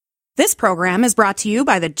This program is brought to you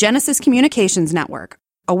by the Genesis Communications Network,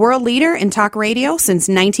 a world leader in talk radio since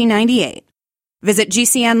 1998. Visit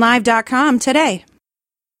GCNlive.com today.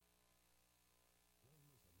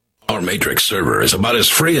 Our Matrix server is about as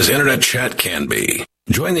free as internet chat can be.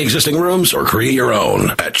 Join the existing rooms or create your own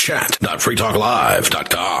at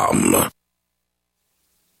chat.freetalklive.com.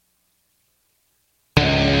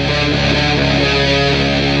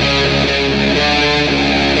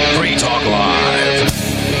 Free Talk Live.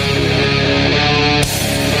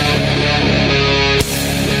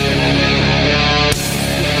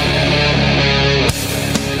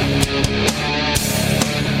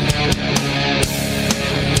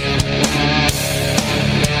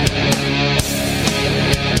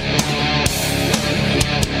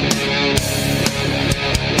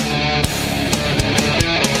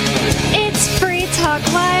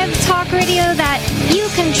 Talk radio that you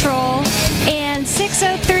control, and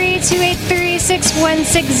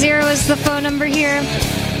 603-283-6160 is the phone number here.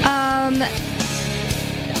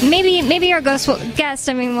 Maybe our guest will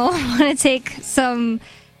want to take some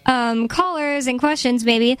callers and questions,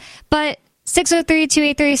 maybe, but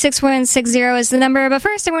 603-283-6160 is the number. But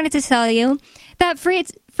first, I wanted to tell you that Free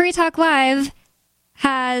Talk Live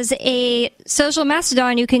has a social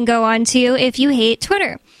mastodon you can go on to if you hate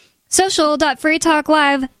Twitter.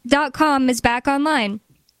 Social.freetalklive.com is back online.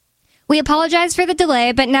 We apologize for the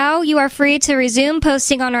delay, but now you are free to resume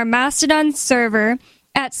posting on our Mastodon server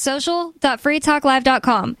at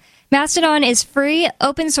social.freetalklive.com. Mastodon is free,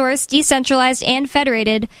 open source, decentralized, and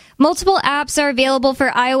federated. Multiple apps are available for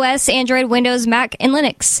iOS, Android, Windows, Mac, and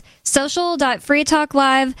Linux.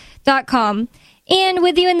 Social.freetalklive.com. And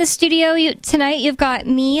with you in the studio tonight, you've got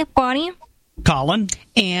me, Bonnie, Colin,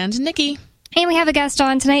 and Nikki. And we have a guest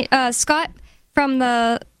on tonight, Scott from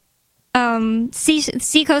the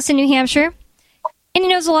Seacoast in New Hampshire. And he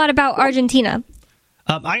knows a lot about Argentina.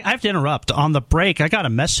 I have to interrupt. On the break, I got a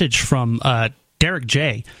message from Derek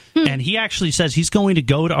J. And he actually says he's going to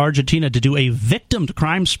go to Argentina to do a victimed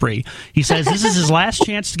crime spree. He says this is his last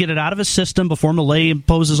chance to get it out of his system before Milei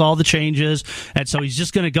imposes all the changes. And so he's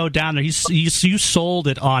just going to go down there. You sold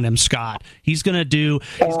it on him, Scott. He's going to do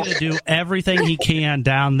everything he can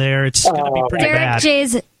down there. It's going to be pretty bad. Derek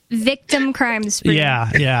J's victim crime spree.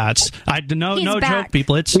 Yeah. It's no joke,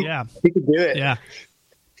 people. It's He could do it. Yeah.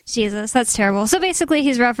 Jesus, that's terrible. So basically,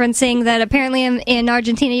 he's referencing that apparently in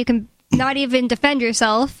Argentina you can not even defend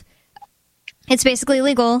yourself. It's basically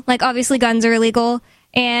illegal. Like, obviously guns are illegal,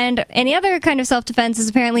 and any other kind of self-defense is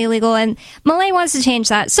apparently illegal, and Milei wants to change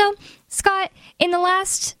that. So, Scott, in the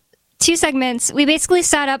last two segments, we basically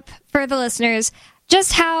set up for the listeners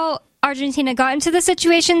just how Argentina got into the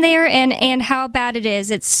situation there and how bad it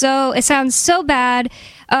is. It sounds so bad.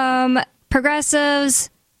 Progressives,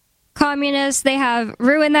 communists, they have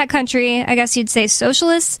ruined that country. I guess you'd say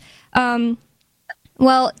socialists.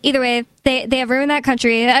 Well, either way, they have ruined that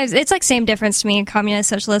country. It's like same difference to me, communist,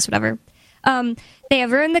 socialist, whatever. They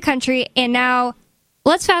have ruined the country, and now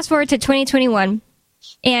let's fast forward to 2021.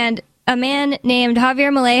 And a man named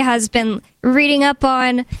Javier Milei has been reading up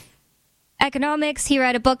on economics. He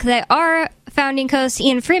read a book that our founding host,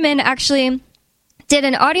 Ian Freeman, actually did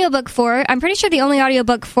an audiobook for. I'm pretty sure the only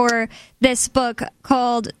audiobook for this book,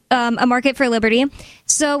 called A Market for Liberty.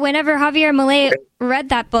 So whenever Javier Milei read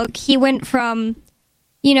that book, he went from,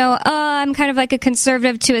 I'm kind of like a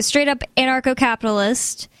conservative to a straight-up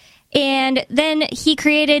anarcho-capitalist. And then he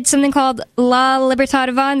created something called La Libertad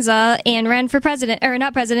Avanza and ran for president, or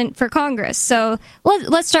not president, for Congress. So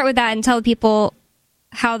let's start with that and tell people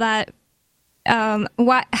how that,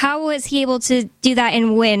 how was he able to do that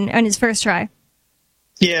and win on his first try?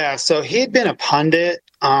 Yeah, so he'd been a pundit.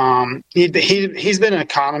 He's been an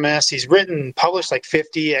economist. He's published like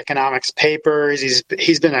 50 economics papers.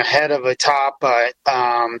 He's been a head of a top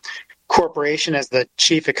corporation as the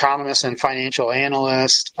chief economist and financial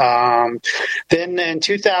analyst. Then in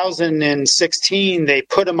 2016, they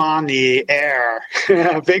put him on the air.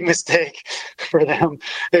 A big mistake for them.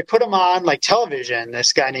 They put him on like television.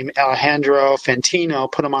 This guy named Alejandro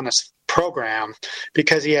Fantino put him on this program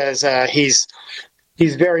because he has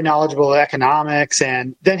he's very knowledgeable in economics,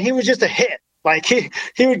 and then he was just a hit. Like he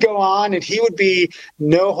would go on and he would be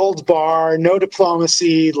no holds bar, no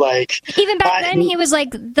diplomacy. Like even back then, he was like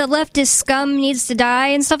the leftist scum needs to die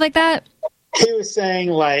and stuff like that. He was saying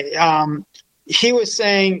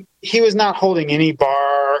he was not holding any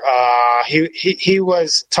bar. He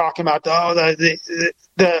was talking about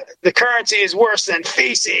the currency is worse than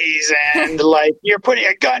feces, and like you're putting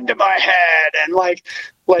a gun to my head, and like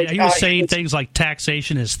Like he was saying things like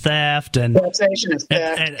taxation is theft, and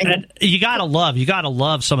you gotta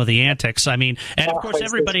love some of the antics. I mean, and of course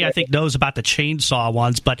everybody I think knows about the chainsaw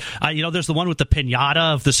ones, but there's the one with the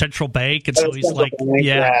piñata of the central bank, and so he's like,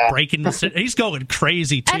 breaking the. He's going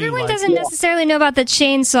crazy too. Everyone doesn't necessarily know about the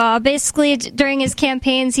chainsaw. Basically, during his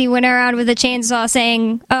campaigns, he went around with a chainsaw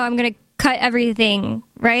saying, "Oh, I'm going to cut everything."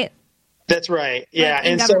 Right. That's right. Yeah, like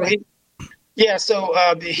and so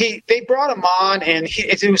they brought him on, and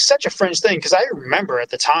it was such a fringe thing because I remember at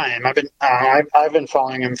the time I've been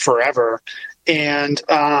following him forever, and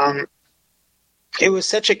it was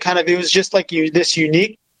such a it was just like this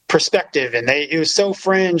unique perspective, and it was so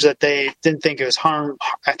fringe that they didn't think it was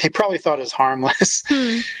they probably thought it was harmless.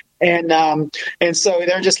 And so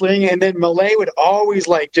they're just living, and then Milei would always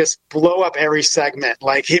just blow up every segment.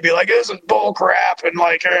 Like he'd be like, "This is bull crap," and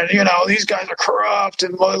these guys are corrupt,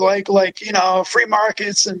 and free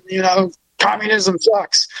markets, and communism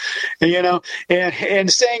sucks,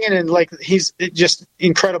 and saying it in he's just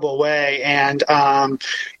incredible way. And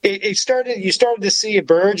you started to see a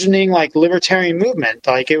burgeoning libertarian movement.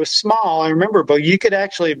 It was small, I remember, but you could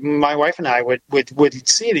actually, my wife and I would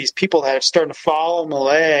see these people that are starting to follow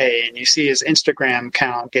Milei, and you see his Instagram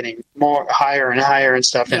account getting more higher and higher and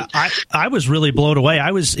stuff. Yeah, I was really blown away.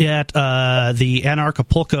 I was at the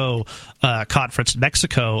Anarchapulco conference in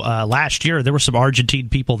Mexico last year. There were some Argentine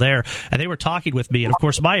people there, and they were talking with me. And of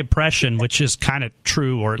course, my impression, which is kind of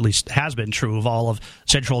true, or at least has been true, of all of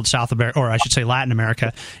Central and South America, or I should say Latin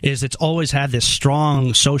America, is it's always had this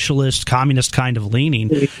strong socialist, communist kind of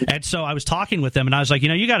leaning. And so I was talking with them, and I was like,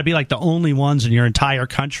 you got to be the only ones in your entire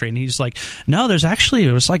country. And he's like, no, there's actually,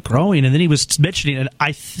 it was growing. And then he was mentioning, and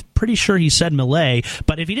I'm pretty sure he said Milei,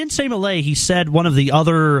 but if he didn't say Milei, he said one of the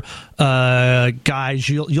other guys.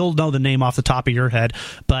 You'll know the name off the top of your head,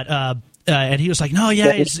 but and he was like, no,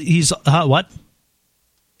 yeah, he's what?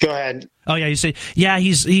 Go ahead. Oh yeah, you say, yeah,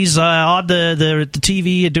 he's on the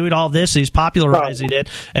TV and doing all this. And he's popularizing it,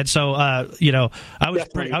 and so I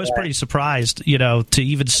was pretty surprised, to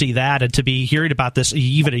even see that and to be hearing about this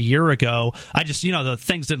even a year ago. I just the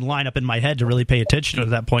things didn't line up in my head to really pay attention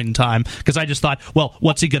at that point in time, because I just thought, well,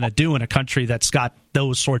 what's he going to do in a country that's got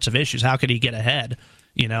those sorts of issues? How could he get ahead?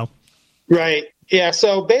 Right. Yeah,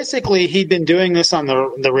 so basically he'd been doing this on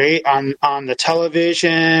the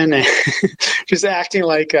television, and just acting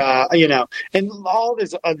like and all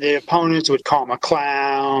of the opponents would call him a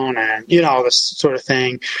clown, and this sort of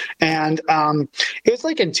thing. And it was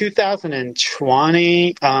in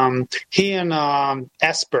 2020, he and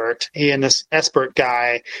this Espert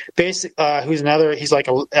guy, he's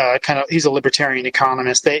he's a libertarian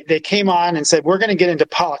economist. They came on and said, we're going to get into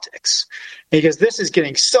politics because this is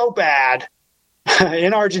getting so bad.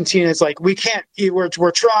 In Argentina, it's we can't.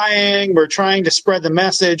 We're trying to spread the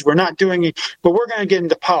message. We're not doing it, but we're going to get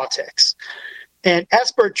into politics. And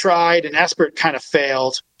Espert tried, and Espert kind of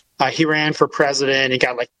failed. He ran for president. He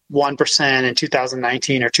got 1% in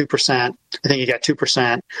 2019 or 2%. I think he got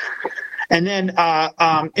 2%. And then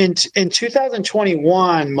in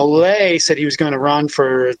 2021, Milei said he was going to run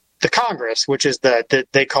for the Congress, which is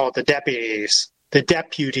they call it the deputies. The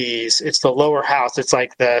deputies, it's the lower house. It's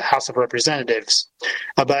like the House of Representatives.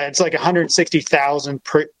 But it's 160,000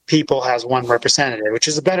 people has one representative, which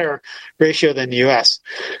is a better ratio than the U.S.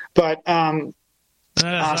 But that's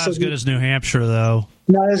not as good as New Hampshire, though.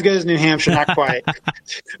 Not as good as New Hampshire, not quite. But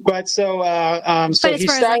but as far as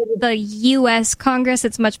the U.S. Congress,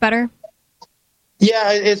 it's much better?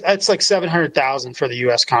 Yeah, it's 700,000 for the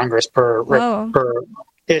U.S. Congress per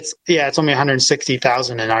It's only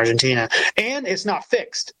 160,000 in Argentina, and it's not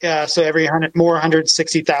fixed. So every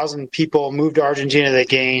 160,000 people move to Argentina, they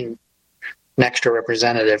gain an extra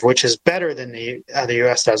representative, which is better than the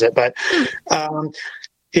U.S. does it. But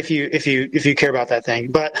if you care about that thing,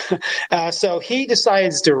 but so he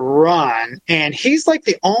decides to run, and he's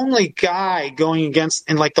the only guy going against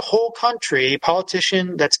in the whole country,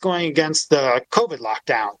 politician that's going against the COVID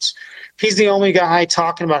lockdowns. He's the only guy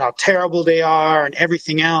talking about how terrible they are and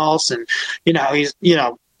everything else. And, he's,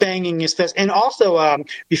 banging his fist. And also,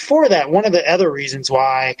 before that, one of the other reasons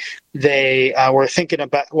why they were thinking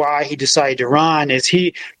about why he decided to run is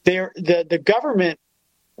the government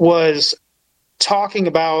was talking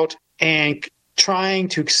about and trying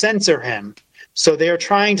to censor him. So they're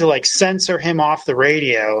trying to censor him off the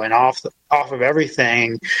radio and off of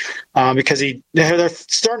everything because they're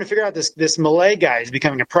starting to figure out this Milei guy is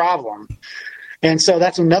becoming a problem. And so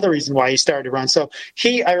that's another reason why he started to run. So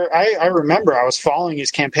I remember I was following his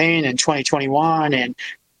campaign in 2021, and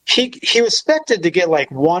he was expected to get like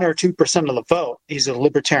 1 or 2% of the vote. He's a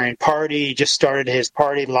Libertarian Party. He just started his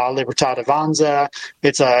party, La Libertad Avanza.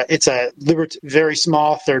 It's a very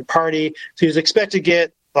small third party. So he was expected to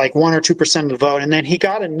get like 1 or 2% of the vote, and then he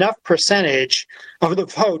got enough percentage of the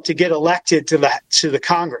vote to get elected to the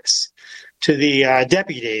Congress, to the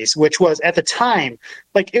deputies, which was at the time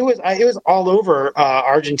like it was all over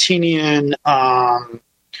Argentinian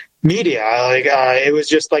media. Like it was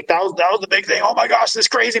just like that was the big thing. Oh my gosh, this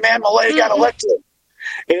crazy man Milei got elected.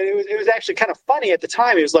 And it was actually kind of funny at the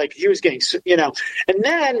time. It was like he was getting, and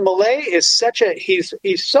then Milei is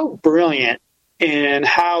he's so brilliant in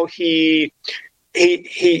how he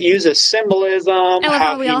uses symbolism. I love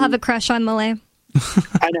how we all have a crush on Milei.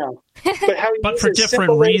 I know, but for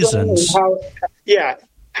different reasons.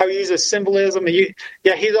 How he uses symbolism.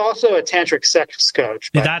 He's also a tantric sex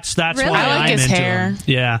coach. But that's really? why I like I'm his into hair. him.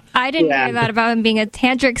 Yeah, I didn't hear that about him being a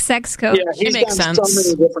tantric sex coach. Yeah, he's it makes done sense.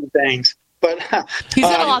 so many different things. But he's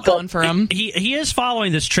got a lot going for him. He is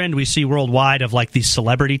following this trend we see worldwide of like these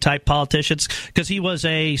celebrity type politicians, because he was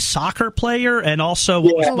a soccer player and also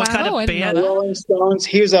what kind of band? Rolling Stones.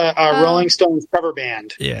 He was a Rolling Stones cover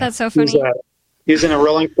band. Yeah, that's so funny. He was in a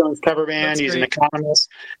Rolling Stones cover band. That's He's great. an economist.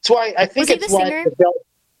 That's why I think Was he it's the why. singer?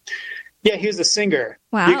 Yeah, he was a singer.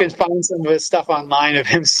 Wow. You can find some of his stuff online of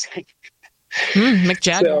him singing. Mick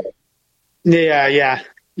Jagger.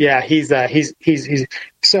 Yeah. He's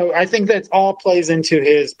so I think that all plays into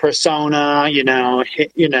his persona.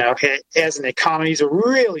 As an economist, he's a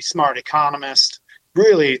really smart economist.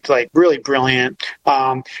 Really brilliant.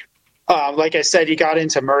 Like I said, he got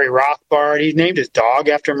into Murray Rothbard. He named his dog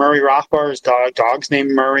after Murray Rothbard. His dog's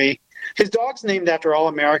named Murray. His dog's named after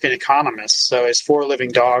all-American economists. So his 4 living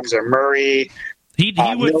dogs are Murray. He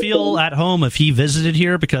would feel at home if he visited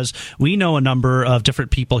here, because we know a number of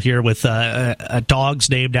different people here with dogs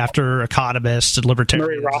named after economists and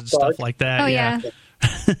libertarians and stuff like that. Oh, yeah.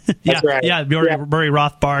 That's right. Yeah, Murray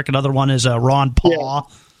Rothbard. Another one is Ron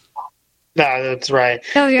Paul. No, that's right.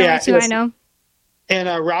 Oh, yeah, two I know. And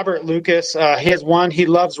Robert Lucas, he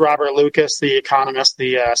loves Robert Lucas, the economist,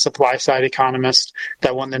 the supply side economist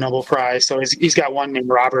that won the Nobel Prize. So he's got one named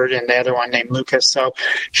Robert and the other one named Lucas. So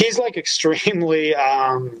he's like extremely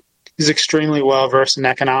well versed in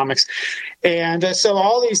economics. And so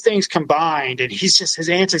all these things combined, and his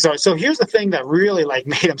answers are. So here's the thing that really like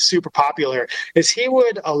made him super popular is he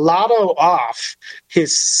would lotto off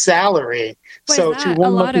his salary. What is to that?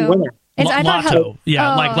 one lucky winner. Lotto,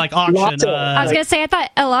 like auction. Lotto. I was gonna say I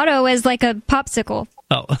thought a lotto is like a popsicle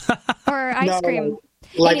or ice cream.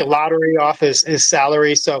 Like a lottery off his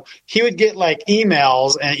salary. So he would get like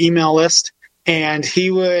emails, an email list, and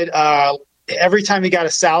he would every time he got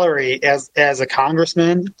a salary as a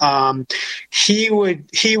congressman, he would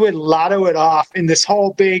lotto it off in this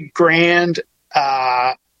whole big grand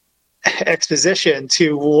exposition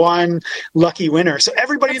to one lucky winner. So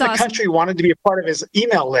everybody in the country wanted to be a part of his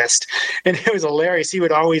email list, and it was hilarious. He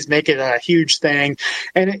would always make it a huge thing,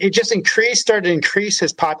 and it just started to increase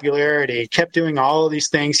his popularity. He kept doing all of these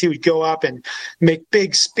things. He would go up and make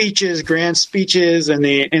big speeches, grand speeches in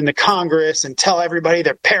the Congress, and tell everybody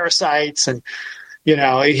they're parasites. And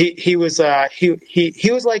he was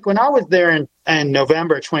like, when I was there in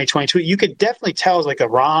November 2022, you could definitely tell it was like a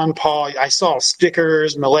Ron Paul. I saw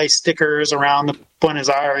Milei stickers around the Buenos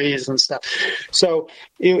Aires and stuff. So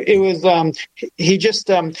it was he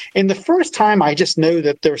just in the first time I just knew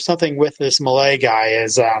that there was something with this Milei guy.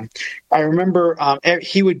 Is I remember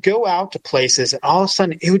he would go out to places and all of a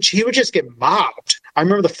sudden he would just get mobbed. I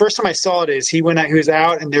remember the first time I saw it is he was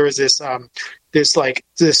out and there was this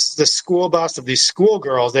school bus of these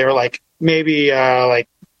schoolgirls. They were like maybe like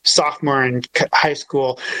sophomore in high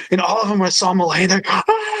school, and all of them saw Milei, and they're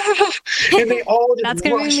and they all just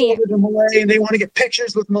rush over to Milei, and they want to get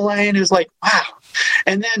pictures with Milei, and it was like, wow.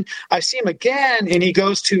 And then I see him again, and he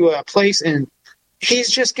goes to a place, and he's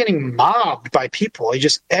just getting mobbed by people.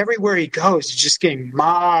 Everywhere he goes, he's just getting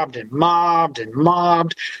mobbed and mobbed and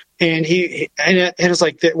mobbed. And it was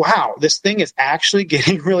like, wow, this thing is actually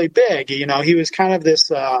getting really big. He was kind of this.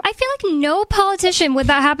 I feel like no politician would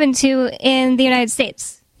that happen to in the United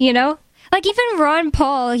States. Like even Ron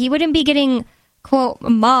Paul, he wouldn't be getting quote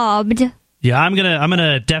mobbed. Yeah, I'm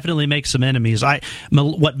gonna definitely make some enemies. What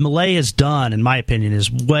Milei has done, in my opinion,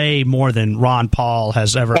 is way more than Ron Paul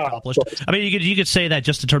has ever accomplished. I mean, you could say that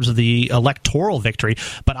just in terms of the electoral victory,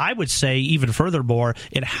 but I would say even furthermore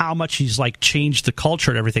in how much he's like changed the culture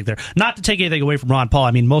and everything there. Not to take anything away from Ron Paul.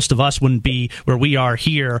 I mean, most of us wouldn't be where we are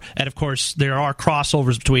here, and of course there are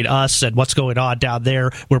crossovers between us and what's going on down there,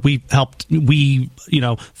 where we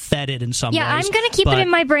fed it in some ways. Yeah, I'm gonna keep it in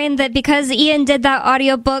my brain that because Ian did that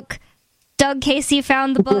audiobook Doug Casey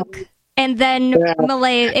found the book, and then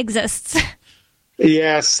Malay exists.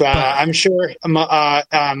 Yes, I'm sure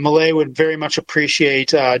Malay would very much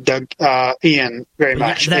appreciate Ian very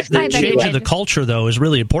much. That change in the culture, though, is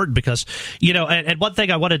really important because, and one thing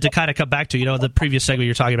I wanted to kind of come back to, the previous segment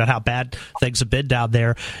you're talking about how bad things have been down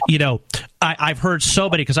there. I've heard so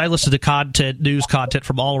many, because I listen to news content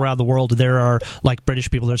from all around the world, and there are like British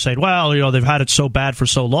people that are saying, well, they've had it so bad for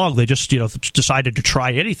so long, they just, decided to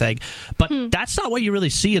try anything. But that's not what you really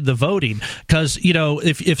see in the voting, because,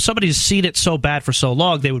 if somebody's seen it so bad for so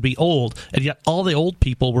long, they would be old, and yet all the old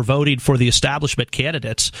people were voting for the establishment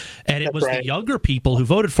candidates, and it was the younger people who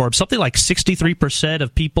voted for him. Something like 63%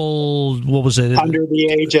 of people, what was it? Under the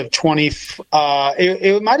age of 20,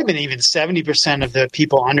 it might have been even 70% of the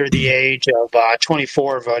people under the age of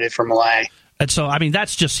 24 voted for Malay. And so, I mean,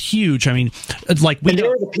 that's just huge. I mean, like,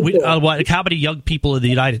 how many young people in the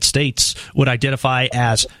United States would identify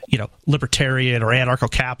as, libertarian or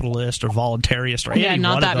anarcho-capitalist or voluntarist or any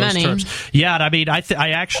not one that of those many terms? Yeah, and I mean,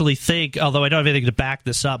 I actually think, although I don't have anything to back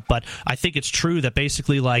this up, but I think it's true that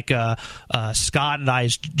basically, like, Scott and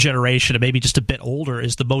I's generation, and maybe just a bit older,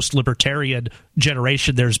 is the most libertarian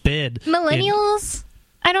generation there's been. Millennials?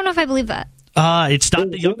 I don't know if I believe that. It's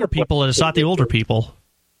not the younger people, and it's not the older people.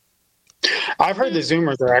 I've heard the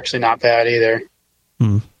Zoomers are actually not bad either.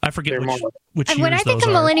 I forget which years when I think of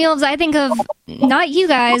those are. millennials, I think of not you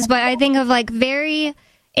guys, but I think of like very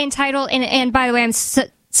entitled. And by the way, I'm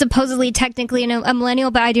supposedly technically a millennial,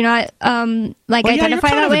 but I do not identify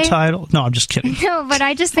that way. Entitled. No, I'm just kidding. No, but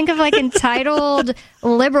I just think of like entitled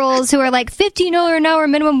liberals who are like $15 an hour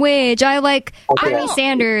minimum wage. I like Bernie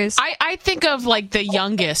Sanders. I think of like the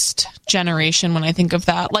youngest generation when I think of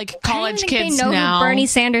that, like college kids they know now. Who Bernie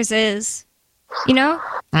Sanders is. I don't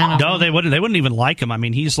know. No, they wouldn't even like him. I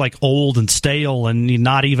mean, he's like old and stale, and he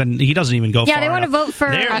doesn't even go far. Yeah, they want to vote for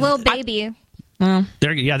Lil Baby.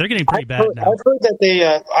 They're getting pretty bad now. I've heard that they.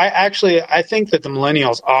 I think that the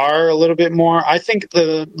millennials are a little bit more. I think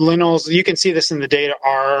the millennials. You can see this in the data.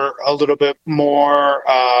 Are a little bit more.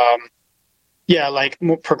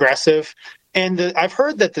 More progressive. And I've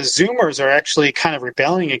heard that the Zoomers are actually kind of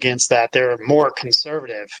rebelling against that. They're more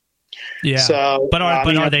conservative. Yeah. So, but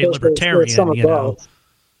are they libertarian?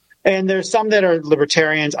 And there's some that are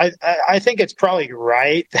libertarians. I think it's probably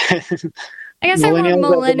right. I guess there are more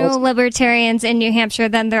millennial libertarians in New Hampshire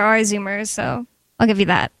than there are Zoomers, so I'll give you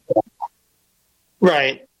that.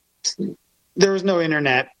 Right. There was no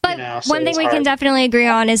internet. But one thing we can definitely agree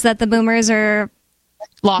on is that the boomers are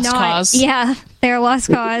lost cause. Yeah, they're a lost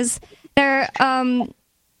cause. They're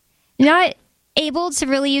not able to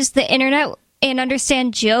really use the internet and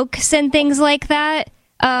understand jokes and things like that.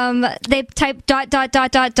 They type ...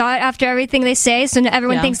 after everything they say, so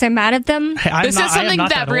everyone thinks they're mad at them. This is something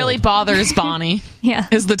that really bothers Bonnie. Yeah,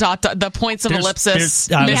 is the the points of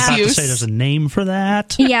ellipsis I was misuse. about to say there's a name for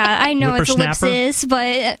that. Yeah, I know it's ellipsis,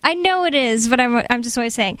 but I know it is. But I'm just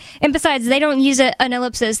always saying. And besides, they don't use an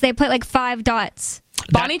ellipsis; they put like 5 dots.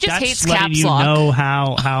 Bonnie just hates caps lock. You know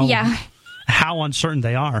how uncertain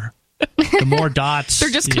they are. The more dots, they're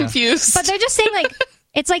just confused. But they're just saying like.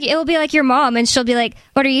 It's like, it will be like your mom, and she'll be like,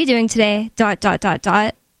 what are you doing today? ...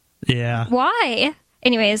 Yeah. Why?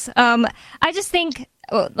 Anyways, I just think,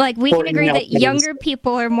 like, we can agree that younger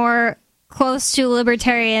people are more close to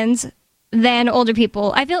libertarians than older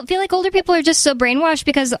people. I feel like older people are just so brainwashed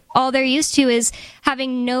because all they're used to is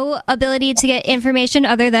having no ability to get information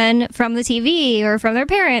other than from the TV or from their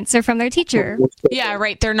parents or from their teacher. Yeah,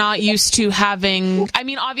 right. They're not used to having, I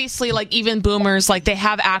mean, obviously, like, even boomers, like, they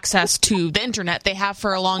have access to the internet. They have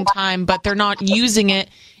for a long time, but they're not using it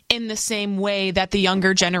in the same way that the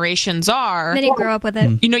younger generations are. They didn't grow up with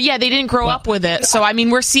it. They didn't grow up with it. So, I mean,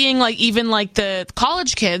 we're seeing, like, even, like, the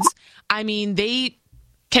college kids, I mean, they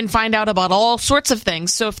can find out about all sorts of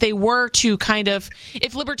things. So if they were to if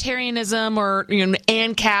libertarianism or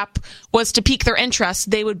ANCAP was to pique their interest,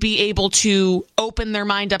 they would be able to open their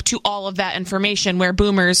mind up to all of that information, where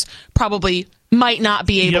boomers probably might not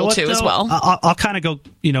be able to as well. I'll kind of go,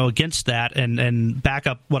 against that and back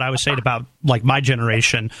up what I was saying about like my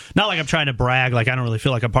generation. Not like I'm trying to brag, like I don't really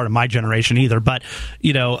feel like I'm part of my generation either, but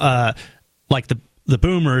like the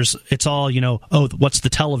boomers, it's all, what's the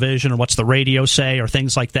television or what's the radio say or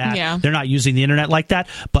things like that. Yeah. They're not using the internet like that.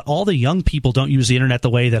 But all the young people don't use the internet the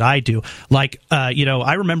way that I do. Like,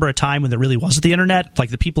 I remember a time when there really wasn't the internet. Like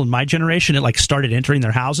the people in my generation, it like started entering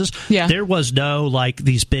their houses. Yeah. There was no like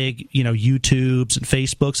these big, YouTubes and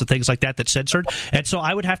Facebooks and things like that censored. And so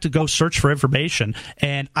I would have to go search for information,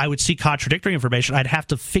 and I would see contradictory information. I'd have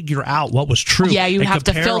to figure out what was true. Yeah, you have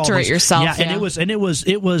to filter it yourself. Yeah, and it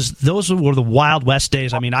was those were the Wild West West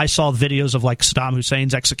days, I mean, I saw videos of like Saddam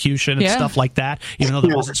Hussein's execution and stuff like that, even though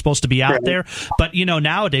that wasn't supposed to be out there. But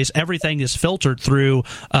nowadays everything is filtered through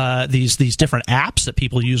these different apps that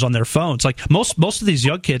people use on their phones. Like most of these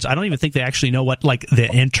young kids, I don't even think they actually know what like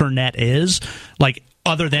the internet is, like,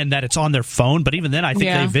 other than that it's on their phone. But even then, I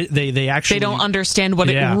think they actually don't understand what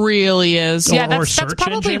it really is. That's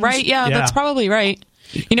probably engines. right. That's probably right.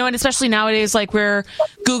 And especially nowadays, like where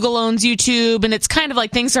Google owns YouTube, and it's kind of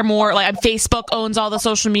like things are more like Facebook owns all the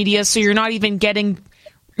social media, so you're not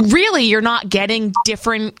getting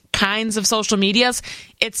different kinds of social medias.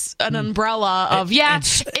 It's an umbrella of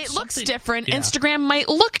it looks different. Instagram might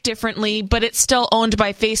look differently, but it's still owned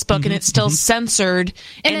by Facebook, and it's still censored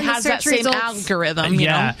and has that same algorithm. You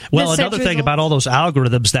know? Well, another thing about all those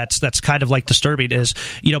algorithms that's kind of like disturbing is,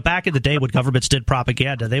 back in the day when governments did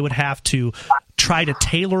propaganda, they would have to try to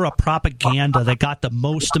tailor a propaganda that got the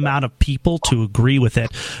most amount of people to agree with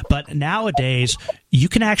it. But nowadays, you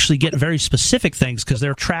can actually get very specific things because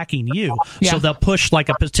they're tracking you. So they'll push like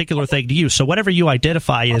a particular thing to you. So whatever you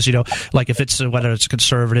identify as, like if it's whether it's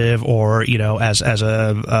conservative or, as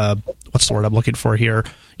a what's the word I'm looking for here?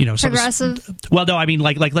 Progressive. Well, no, I mean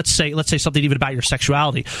like let's say something even about your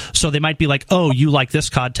sexuality. So they might be like, oh, you like this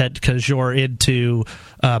content because you're into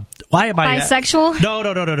why am I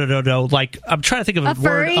bisexual? No. Like I'm trying to think of a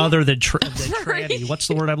word other than tranny. What's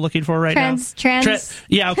the word I'm looking for right now?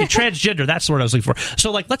 Transgender. That's the word I was looking for.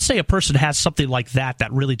 So like, let's say a person has something like that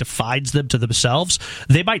really defines them to themselves.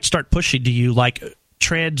 They might start pushing to you like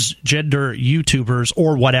transgender YouTubers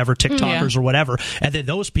or whatever, TikTokers or whatever, and then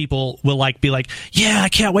those people will be like, I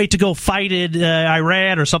can't wait to go fight in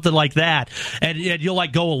Iran or something like that, and you'll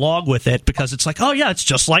like go along with it because it's like, oh yeah, it's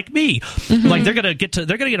just like me. Like they're gonna get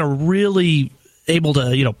a really able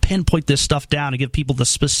to pinpoint this stuff down and give people the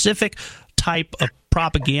specific type of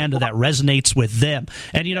propaganda that resonates with them.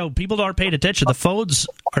 And people aren't paying attention. The phones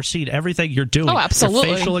are seeing everything you're doing. Oh, absolutely.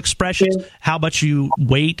 Your facial expressions, how much you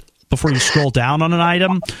wait before you scroll down on an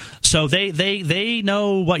item. So they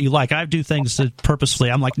know what you like. I do things that purposefully,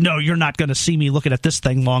 I'm like, no, you're not going to see me looking at this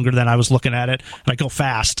thing longer than I was looking at it, and I go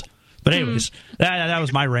fast. But anyways, that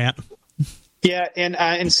was my rant. Yeah, and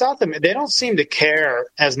in South America, they don't seem to care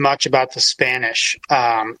as much about the Spanish.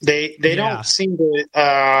 They don't seem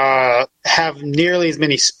to have nearly as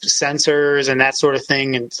many censors and that sort of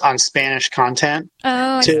thing on Spanish content.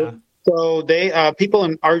 Oh, too. So they people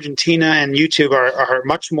in Argentina and YouTube are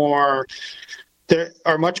much more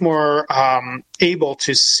able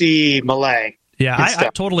to see Malay. Yeah, I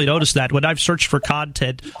totally noticed that. When I've searched for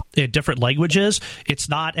content in different languages, it's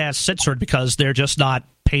not as censored because they're just not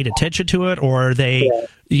paying attention to it, or they,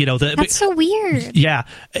 that's so weird. Yeah,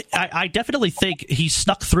 I definitely think he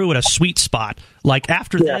snuck through at a sweet spot. Like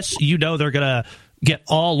after this, they're gonna get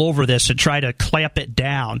all over this and try to clamp it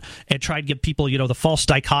down and try to give people, the false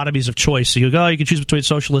dichotomies of choice. So you can choose between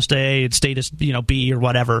socialist A and statist, B or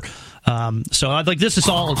whatever. So I think this is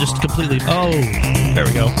all just completely. Oh, there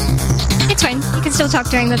we go. It's fine. You can still talk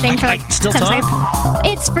during the thing for like 10 seconds.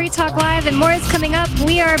 It's Free Talk Live, and more is coming up.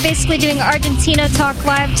 We are basically doing Argentina Talk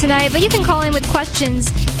Live tonight, but you can call in with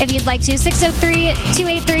questions if you'd like to.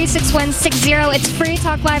 603-283-6160. It's Free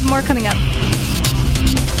Talk Live. More coming up.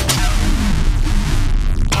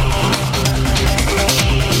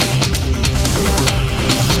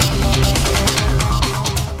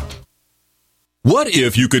 What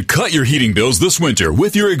if you could cut your heating bills this winter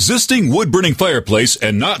with your existing wood-burning fireplace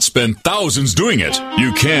and not spend thousands doing it?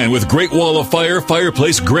 You can with Great Wall of Fire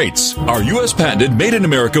fireplace grates. Our U.S. patented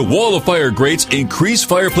made-in-America Wall of Fire grates increase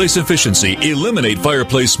fireplace efficiency, eliminate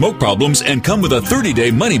fireplace smoke problems, and come with a 30-day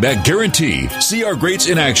money-back guarantee. See our grates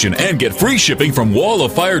in action and get free shipping from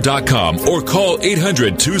walloffire.com or call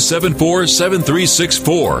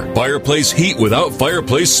 800-274-7364. Fireplace heat without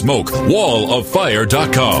fireplace smoke.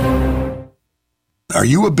 walloffire.com. Are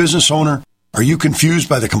you a business owner? Are you confused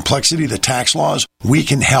by the complexity of the tax laws? We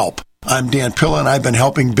can help. I'm Dan Pilla, and I've been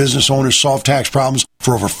helping business owners solve tax problems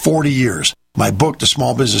for over 40 years. My book, The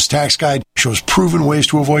Small Business Tax Guide, shows proven ways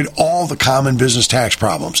to avoid all the common business tax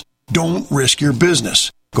problems. Don't risk your business.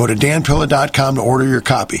 Go to danpilla.com to order your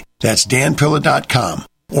copy. That's danpilla.com.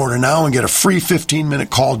 Order now and get a free 15-minute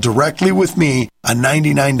call directly with me, a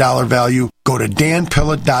 $99 value. Go to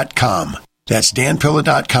danpilla.com. That's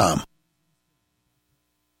danpilla.com.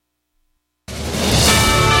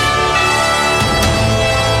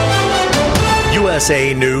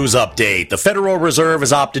 USA News Update. The Federal Reserve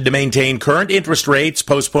has opted to maintain current interest rates,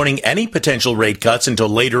 postponing any potential rate cuts until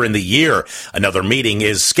later in the year. Another meeting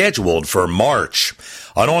is scheduled for March.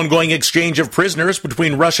 An ongoing exchange of prisoners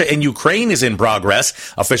between Russia and Ukraine is in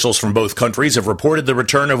progress. Officials from both countries have reported the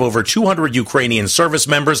return of over 200 Ukrainian service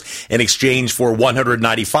members in exchange for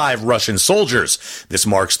 195 Russian soldiers. This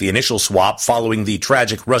marks the initial swap following the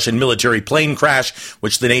tragic Russian military plane crash,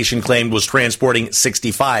 which the nation claimed was transporting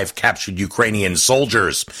 65 captured Ukrainian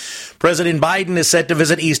soldiers. President Biden is set to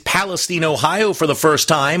visit East Palestine, Ohio for the first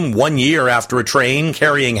time, 1 year after a train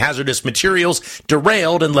carrying hazardous materials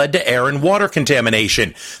derailed and led to air and water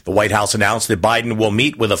contamination. The White House announced that Biden will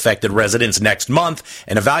meet with affected residents next month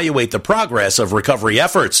and evaluate the progress of recovery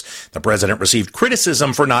efforts. The president received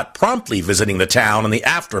criticism for not promptly visiting the town in the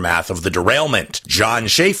aftermath of the derailment. John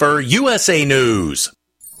Schaefer, USA News.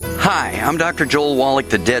 Hi, I'm Dr. Joel Wallach,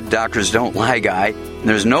 the Dead Doctors Don't Lie guy.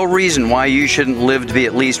 There's no reason why you shouldn't live to be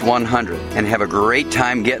at least 100 and have a great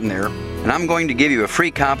time getting there. And I'm going to give you a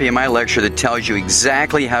free copy of my lecture that tells you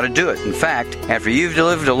exactly how to do it. In fact, after you've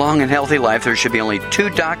lived a long and healthy life, there should be only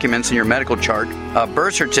 2 documents in your medical chart, a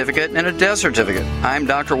birth certificate and a death certificate. I'm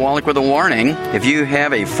Dr. Wallach with a warning. If you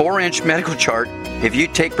have a 4-inch medical chart, if you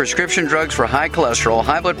take prescription drugs for high cholesterol,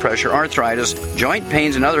 high blood pressure, arthritis, joint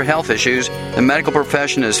pains, and other health issues, the medical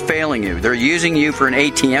profession is failing you. They're using you for an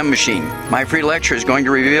ATM machine. My free lecture is going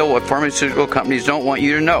to reveal what pharmaceutical companies don't want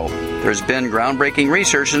you to know. There's been groundbreaking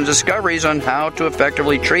research and discoveries on how to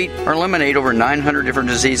effectively treat or eliminate over 900 different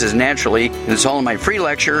diseases naturally, and it's all in my free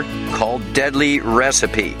lecture called Deadly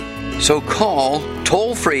Recipe. So call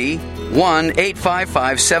toll-free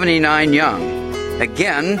 1-855-79-YOUNG.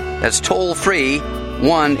 Again, that's toll-free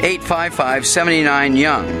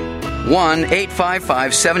 1-855-79-YOUNG.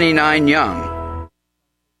 1-855-79-YOUNG.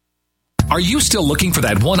 Are you still looking for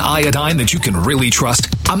that one iodine that you can really trust?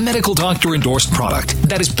 A medical doctor endorsed product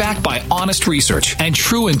that is backed by honest research and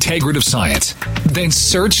true integrative science? Then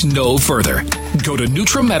search no further. Go to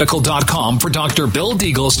NutriMedical.com for Dr. Bill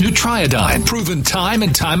Deagle's Nutriodine, proven time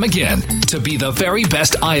and time again to be the very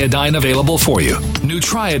best iodine available for you.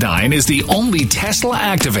 Nutriodine is the only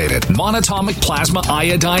Tesla-activated monatomic plasma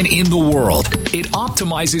iodine in the world. It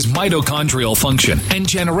optimizes mitochondrial function and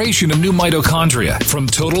generation of new mitochondria from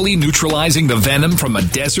totally neutralizing the venom from a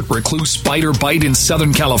desert recluse spider bite in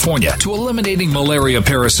Southern California to eliminating malaria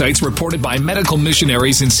parasites reported by medical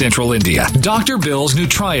missionaries in central India. Dr. Bill's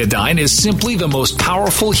Nutriodine is simply the most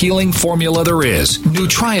powerful healing formula there is.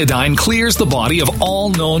 Nutriodine clears the body of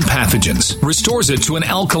all known pathogens, restores it to an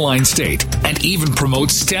alkaline state, and even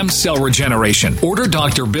promotes stem cell regeneration. Order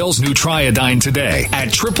Dr. Bill's Nutriodine today at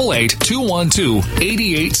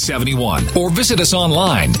 888-212-8871 or visit us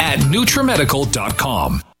online at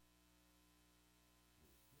NutriMedical.com.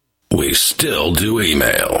 We still do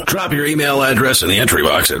email. Drop your email address in the entry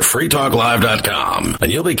box at freetalklive.com, and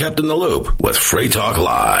you'll be kept in the loop with Free Talk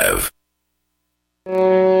Live.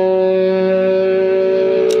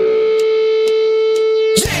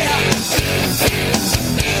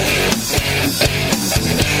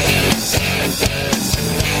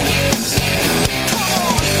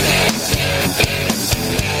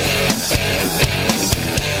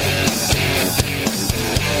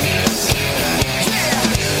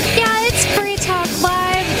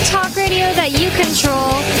 That you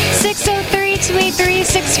control.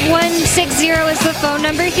 603-283-6160 is the phone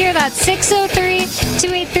number here. That's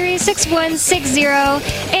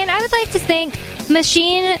 603-283-6160. And I would like to thank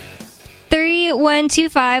Machine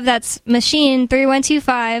 3125, that's Machine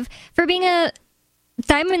 3125, for being a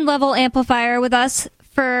diamond level amplifier with us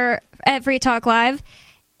at Free Talk Live.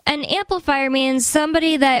 An amplifier means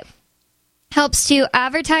somebody that helps to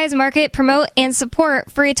advertise, market, promote, and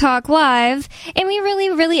support Free Talk Live. And we really,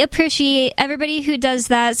 really appreciate everybody who does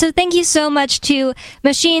that. So thank you so much to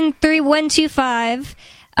Machine 3125.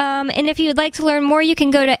 And if you would like to learn more, you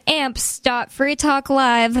can go to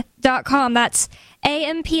amps.freetalklive.com. That's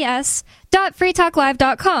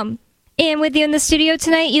amps.freetalklive.com. And with you in the studio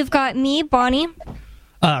tonight, you've got me, Bonnie.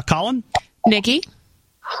 Colin. Nikki.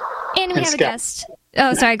 And we have a guest.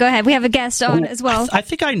 Oh, sorry. Go ahead. We have a guest on as well. I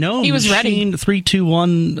think I know. He was Machine ready.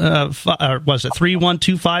 321. Was it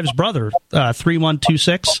 3125's brother?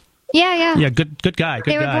 3126. Yeah. Yeah. Good guy.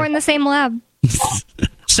 They were born in the same lab.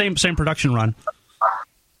 same production run.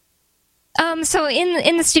 So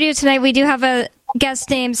in the studio tonight, we do have a guest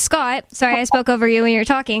named Scott. Sorry, I spoke over you when you were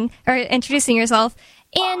talking or introducing yourself.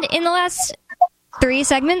 And in the last 3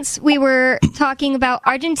 segments, we were talking about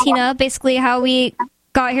Argentina, basically how we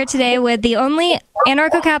got here today with the only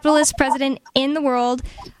anarcho-capitalist president in the world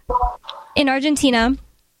in Argentina.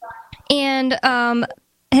 And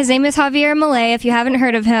his name is Javier Milei, if you haven't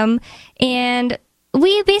heard of him. And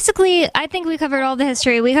we basically, I think we covered all the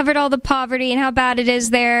history. We covered all the poverty and how bad it is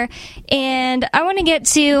there. And I want to get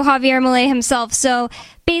to Javier Milei himself. So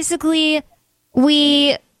basically,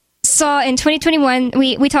 we saw in 2021,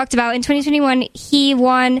 we talked about in 2021, he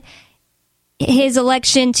won his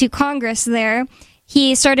election to Congress there.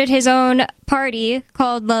 He started his own party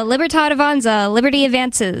called the Libertad Avanza, Liberty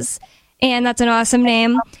Advances, and that's an awesome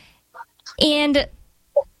name. And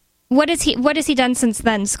what has he done since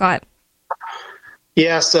then, Scott?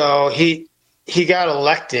 Yeah, so he got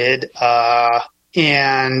elected,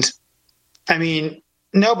 and I mean,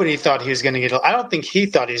 nobody thought he was going to get. I don't think he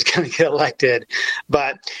thought he was going to get elected,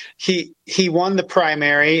 but he won the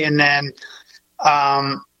primary and then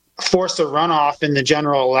forced a runoff in the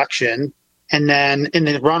general election. And then in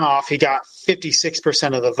the runoff, he got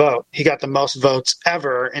 56% of the vote. He got the most votes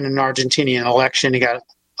ever in an Argentinian election. He got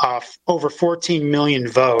over 14 million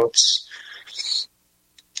votes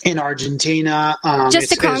in Argentina. Just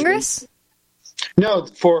to Congress? No,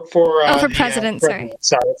 for president. Sorry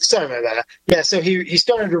about that. Yeah, so he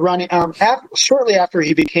started running shortly after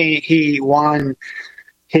he won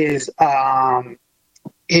his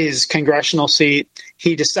congressional seat.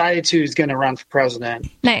 He decided he was going to run for president.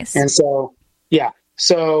 Nice. And so, yeah,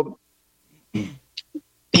 so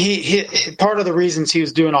he part of the reasons he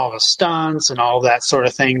was doing all the stunts and all that sort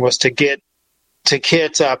of thing was to get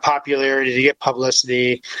popularity, to get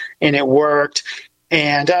publicity, and it worked.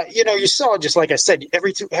 And you saw, just like I said,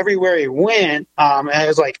 everywhere he went, it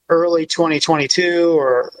was like early 2022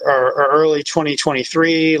 or early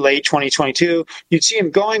 2023, late 2022. You'd see him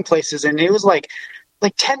going places, and it was like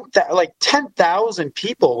 10,000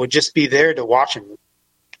 people would just be there to watch him,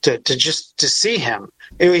 to see him.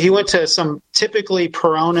 He went to some typically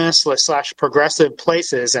Peronist / progressive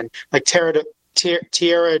places, and like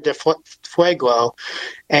Tierra de Fuego,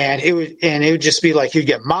 and it would just be like you'd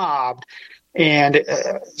get mobbed. And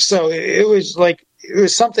so it was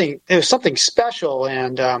something special,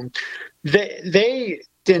 and they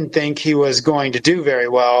didn't think he was going to do very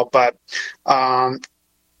well, but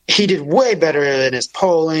he did way better than his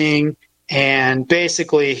polling, and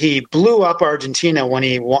basically he blew up Argentina when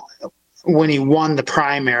he won the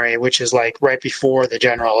primary, which is like right before the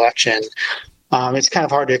general election. It's kind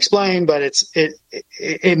of hard to explain, but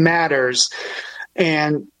it matters,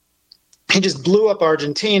 and he just blew up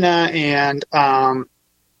Argentina, and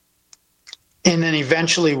then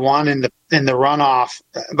eventually won in the runoff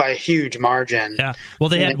by a huge margin. Yeah. Well,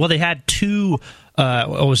 they had two.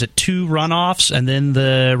 Two runoffs and then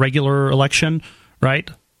the regular election, right?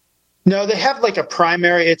 No, they have like a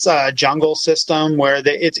primary. It's a jungle system where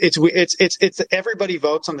it's everybody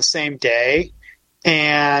votes on the same day,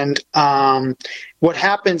 and what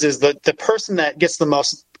happens is that the person that gets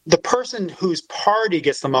the person whose party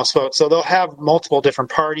gets the most votes. So they'll have multiple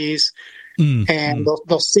different parties, and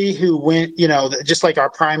they'll see who win. Just like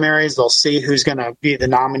our primaries, they'll see who's going to be the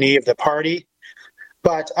nominee of the party.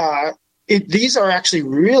 But these are actually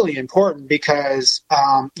really important because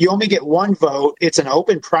you only get one vote. It's an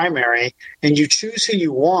open primary, and you choose who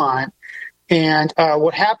you want. And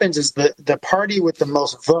what happens is the party with the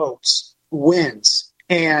most votes wins.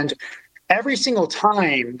 And every single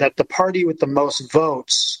time that the party with the most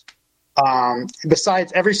votes,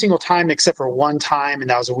 besides every single time except for one time, and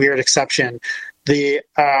that was a weird exception, the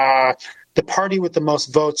party with the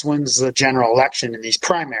most votes wins the general election in these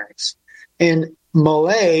primaries. And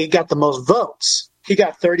Milei got the most votes. He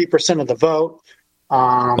got 30% of the vote.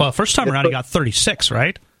 First time around he got 36,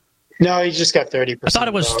 right? No, he just got 30%. I thought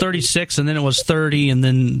it was 36, and then it was 30, and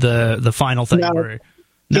then the final thing.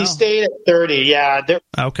 No, he stayed at 30, yeah.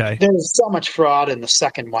 Okay. There was so much fraud in the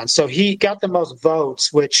second one. So he got the most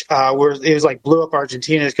votes, which blew up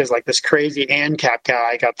Argentina because like this crazy ANCAP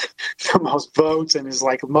guy got the most votes and is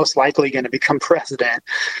like most likely going to become president.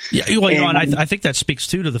 Yeah, well, I think that speaks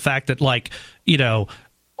to the fact that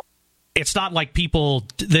it's not like people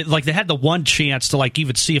they had the one chance to like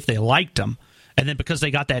even see if they liked him. And then because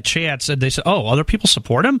they got that chance and they said, "Oh, other people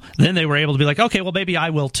support him," then they were able to be like, "Okay, well, maybe I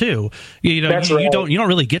will too." You don't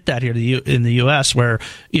really get that here in the U.S. where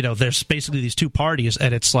there's basically these two parties,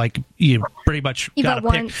 and it's like you pretty much got to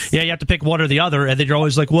pick. Yeah, you have to pick one or the other, and then you're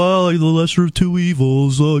always like, "Well, the lesser of two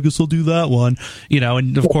evils. I guess I'll do that one."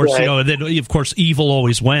 And of course, and then of course, evil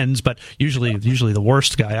always wins, but usually the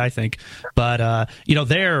worst guy, I think. But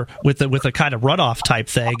there with the kind of runoff type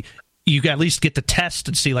thing, you at least get to test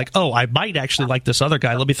and see, like, oh, I might actually like this other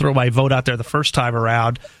guy. Let me throw my vote out there the first time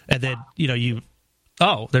around, and then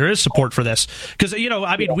there is support for this because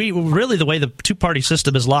we really the way the two-party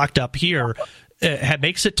system is locked up here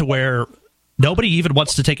makes it to where nobody even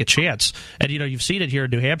wants to take a chance. And you've seen it here in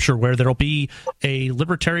New Hampshire where there'll be a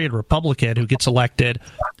libertarian Republican who gets elected,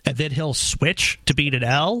 and then he'll switch to being an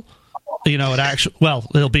L. it actually, well,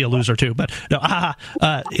 he'll be a loser too, but no,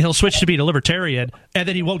 he'll switch to being a libertarian, and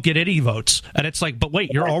then he won't get any votes. And it's like, but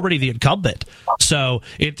wait, you're already the incumbent. So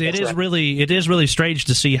it is really strange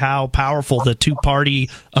to see how powerful the two-party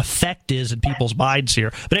effect is in people's minds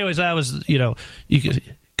here. But anyways, that was, you could,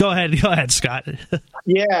 go ahead, Scott.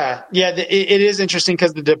 Yeah, it is interesting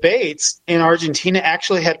because the debates in Argentina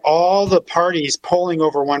actually had all the parties polling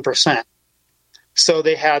over 1%. So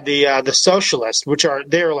they had the socialists,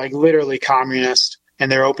 they're like literally communist,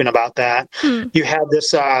 and they're open about that. You had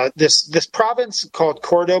this province called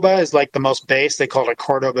Cordoba is like the most based. They call it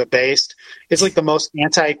Cordoba based. It's like the most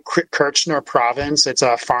anti-Kirchner province. It's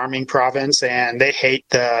a farming province, and they hate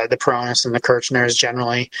the Peronists and the Kirchners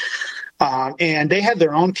generally. And they had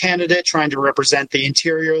their own candidate trying to represent the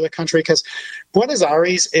interior of the country because Buenos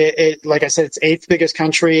Aires, like I said, it's 8th biggest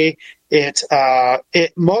country. It's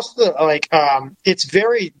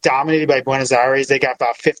very dominated by Buenos Aires. They got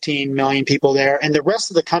about 15 million people there, and the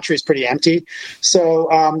rest of the country is pretty empty. So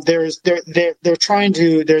they're trying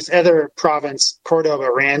to. There's other province,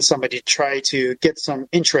 Cordoba, ran somebody to try to get some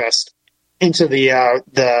interest into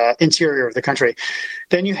the interior of the country.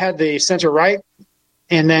 Then you had the center right.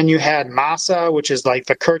 And then you had Massa, which is like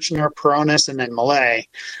the Kirchner, Peronist, and then Milei.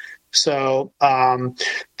 So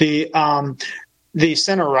the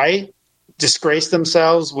center right disgraced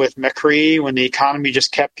themselves with Macri when the economy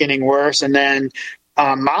just kept getting worse. And then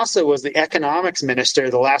Massa was the economics minister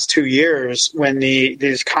the last 2 years when the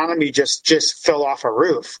economy just fell off a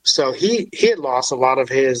roof. So he had lost a lot of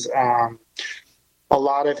his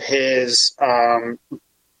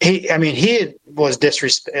he was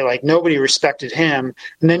disrespect. Like nobody respected him,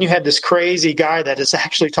 and then you had this crazy guy that is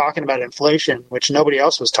actually talking about inflation, which nobody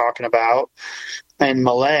else was talking about, and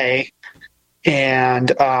Milei,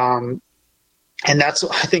 and I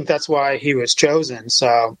think that's why he was chosen.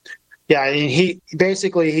 So, yeah, the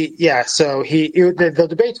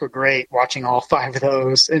debates were great. Watching all 5 of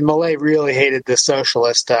those, and Milei really hated the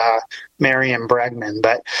socialist Mariam Bregman,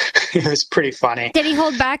 but it was pretty funny. Did he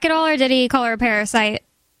hold back at all, or did he call her a parasite?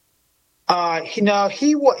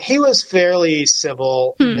 He was fairly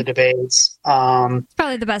civil in the debates.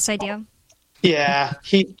 Probably the best idea. Yeah,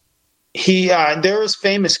 there was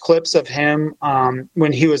famous clips of him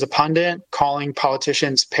when he was a pundit calling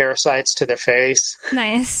politicians parasites to their face.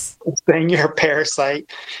 Nice. Saying you're a parasite.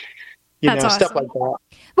 That's awesome. Stuff like that.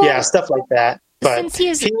 Well, stuff like that. But he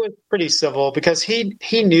was pretty civil because he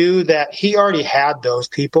knew that he already had those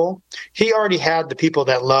people. He already had the people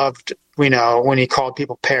that loved, when he called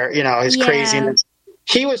people his craziness.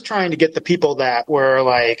 He was trying to get the people that were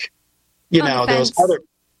like, those other,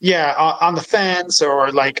 on the fence,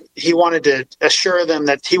 or like he wanted to assure them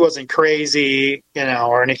that he wasn't crazy,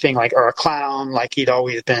 or anything like, or a clown like he'd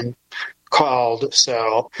always been called.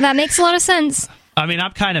 So that makes a lot of sense. I mean,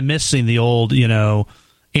 I'm kind of missing the old,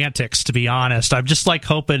 antics, to be honest. I'm just like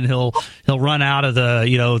hoping he'll run out of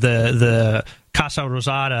the Casa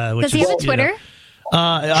Rosada. Which does he have a Twitter?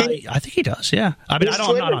 I think he does. Yeah. I mean,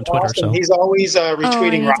 I'm not on Twitter, awesome. so he's always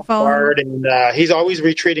retweeting Rothbard, and he's always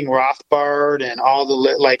retweeting Rothbard and all the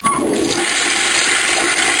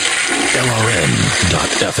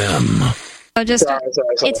LRN.FM. Sorry.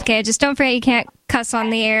 It's okay. Just don't forget you can't cuss on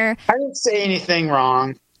the air. I didn't say anything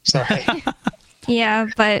wrong. Sorry. Yeah,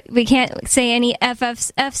 but we can't say any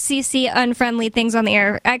FCC unfriendly things on the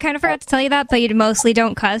air. I kind of forgot to tell you that, but you mostly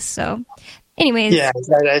don't cuss, so anyways. Yeah,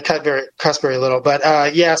 I cuss very little. But,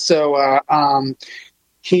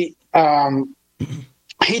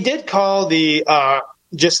 he did call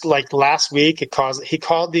just like last week, he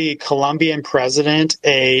called the Colombian president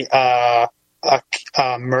a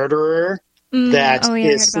murderer that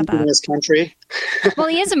is sinking his country. Well,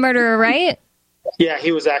 he is a murderer, right? Yeah,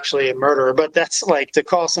 he was actually a murderer, but that's like to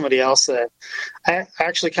call somebody else that I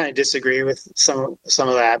actually kind of disagree with some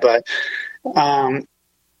of that, but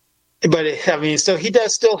so he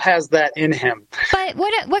still has that in him. But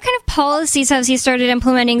what kind of policies has he started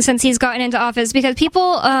implementing since he's gotten into office? Because people,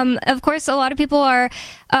 of course, a lot of people are,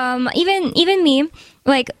 even me,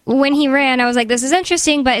 like when he ran, I was like, this is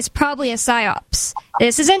interesting, but it's probably a psyops.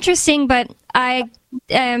 This is interesting, but I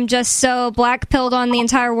am just so black-pilled on the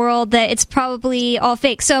entire world that it's probably all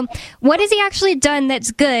fake. So what has he actually done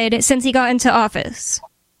that's good since he got into office?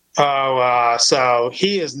 So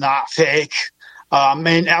he is not fake.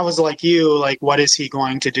 And I was like you, like, what is he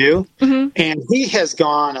going to do? Mm-hmm. And he has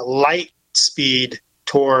gone light speed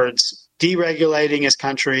towards deregulating his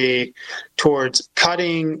country, towards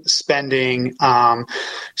cutting spending.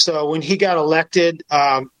 So when he got elected,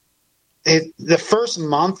 the first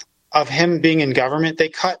month of him being in government, they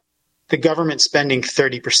cut the government spending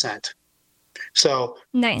 30%. So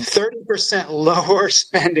Nice. 30% lower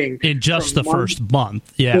spending in just the first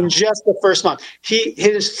month. Yeah. In just the first month.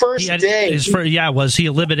 His first day. He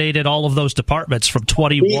eliminated all of those departments from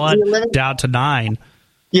 21 down to 9.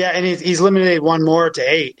 Yeah, and he's eliminated one more to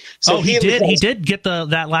 8. So he did get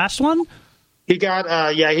that last one? He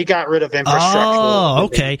got he got rid of infrastructure. Oh,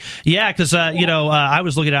 okay. Yeah, because I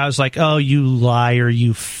was looking at it, I was like, oh, you liar,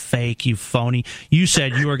 you fake, you phony. You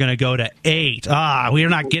said you were going to go to 8. We are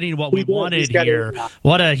not getting what we wanted here.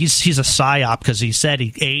 He's a psyop because he said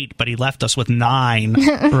 8, but he left us with 9,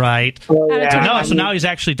 right? So now he's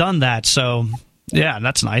actually done that. So yeah,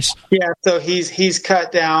 that's nice. Yeah, so he's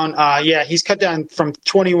cut down. He's cut down from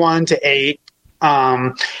 21 to 8.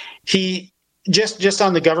 He just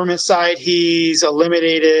on the government side, he's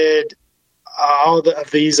eliminated all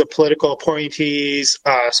of these political appointees,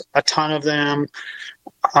 a ton of them.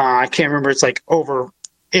 I can't remember. It's like over.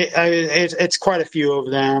 It's quite a few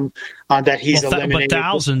of them that he's eliminated. But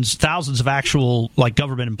thousands of actual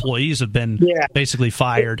government employees have been basically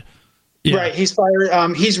fired. Yeah. Right, he's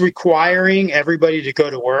fired. He's requiring everybody to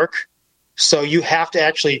go to work, so you have to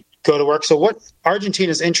actually go to work. So what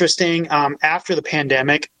Argentina is interesting. After the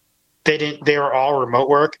pandemic, they were all remote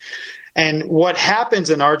work. And what happens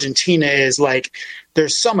in Argentina is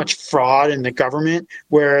there's so much fraud in the government,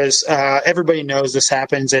 whereas everybody knows this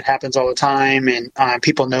happens. It happens all the time. And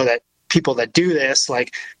people know that people that do this,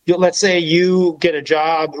 let's say you get a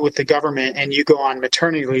job with the government and you go on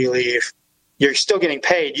maternity leave, you're still getting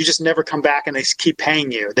paid. You just never come back and they keep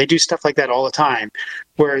paying you. They do stuff like that all the time.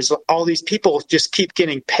 Whereas all these people just keep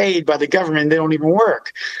getting paid by the government. They don't even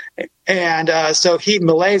work. And so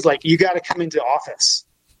Milei's you got to come into office.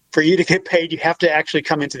 For you to get paid, you have to actually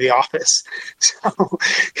come into the office. So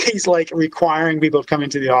he's requiring people to come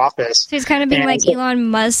into the office. So he's kind of being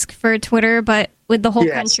Elon Musk for Twitter, but with the whole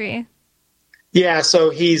country. Yeah.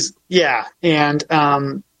 So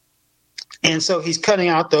and so he's cutting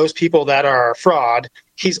out those people that are fraud.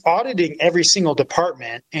 He's auditing every single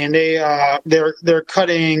department, and they're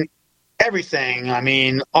cutting everything. I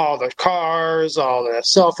mean, all the cars, all the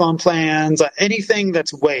cell phone plans, anything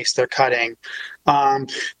that's waste, they're cutting.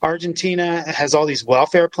 Argentina has all these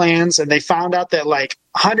welfare plans, and they found out that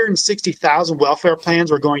 160,000 welfare plans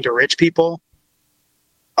were going to rich people.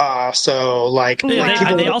 They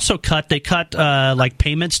also cut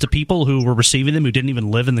payments to people who were receiving them who didn't even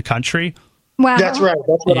live in the country. Wow. That's right.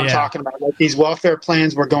 That's what I'm talking about. These welfare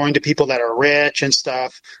plans were going to people that are rich and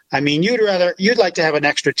stuff. I mean, you'd like to have an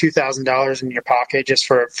extra $2,000 in your pocket just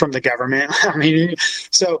from the government. I mean,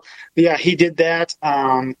 so yeah, he did that.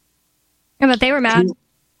 But they were mad.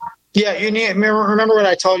 Yeah, remember what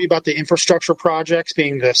I told you about the infrastructure projects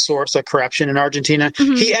being the source of corruption in Argentina?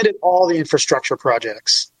 Mm-hmm. He ended all the infrastructure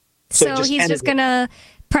projects. So he's just going to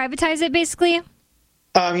privatize it, basically?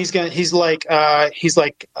 He's like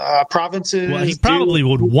provinces. Well, he probably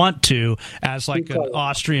would want to, as an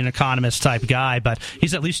Austrian economist type guy, but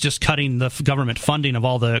he's at least just cutting the government funding of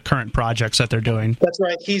all the current projects that they're doing. That's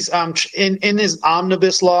right. He's in his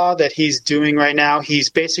omnibus law that he's doing right now. He's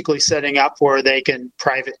basically setting up where they can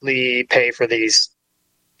privately pay for these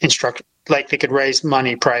they could raise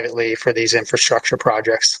money privately for these infrastructure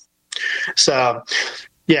projects. So,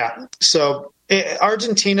 yeah. So.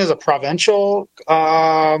 Argentina is a provincial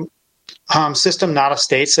system, not a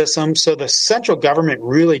state system. So the central government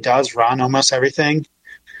really does run almost everything.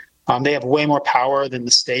 They have way more power than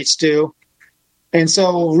the states do. And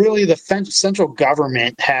so really the central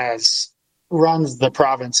government runs the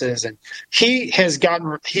provinces. And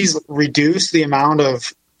he's reduced the amount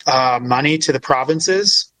of money to the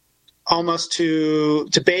provinces almost to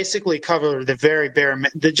basically cover the very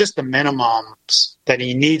just the minimums that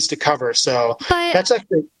he needs to cover. So that's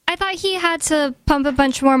actually. I thought he had to pump a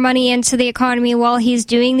bunch more money into the economy while he's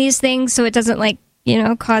doing these things, so it doesn't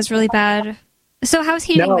cause really bad. So how's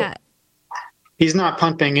he doing that? He's not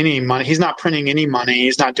pumping any money. He's not printing any money.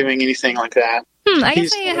 He's not doing anything like that. I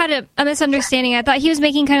guess I had a misunderstanding. I thought he was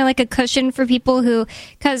making kind of like a cushion for people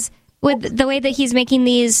because with the way that he's making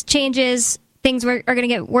these changes, things are going to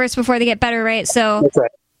get worse before they get better, right? So that's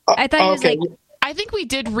right. I thought he was I think we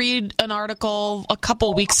did read an article a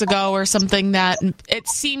couple weeks ago or something that it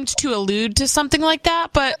seemed to allude to something like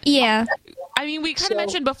that. But yeah, I mean, we kind of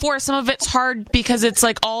mentioned before, some of it's hard because it's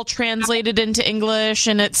all translated into English,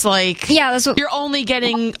 and it's you're only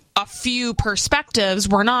getting a few perspectives.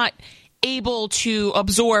 We're not able to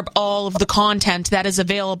absorb all of the content that is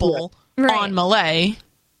available on Milei.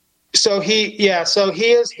 So he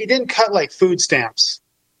didn't cut food stamps.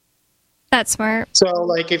 That's smart. So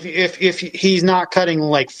if he's not cutting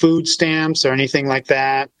food stamps or anything like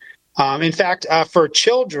that. In fact, for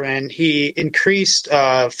children, he increased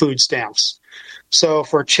food stamps. So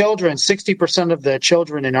for children, 60% of the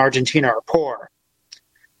children in Argentina are poor,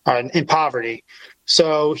 in poverty.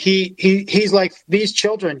 So he's like, these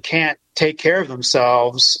children can't take care of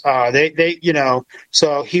themselves.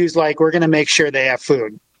 So he was like, we're going to make sure they have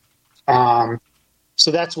food.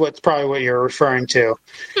 So that's probably what you're referring to.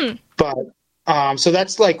 But so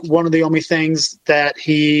that's like one of the only things that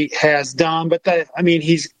he has done. But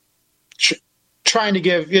he's trying to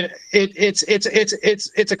give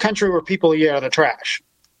it's a country where people eat out of the trash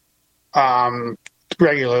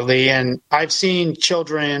regularly, and I've seen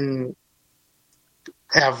children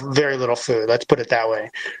have very little food. Let's put it that way.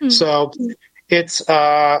 So it's it's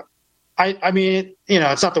not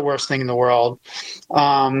the worst thing in the world.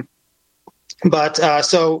 But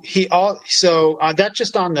that's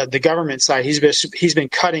just on the government side. He's been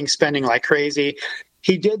cutting spending like crazy.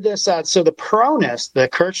 He did this. So the Peronists, the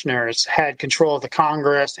Kirchners, had control of the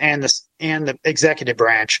Congress and the executive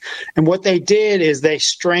branch. And what they did is they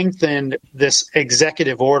strengthened this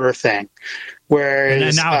executive order thing. Whereas,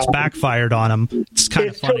 and now it's backfired on them. It's kind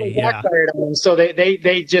of funny. Totally backfired on them. So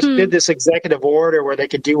they just did this executive order where they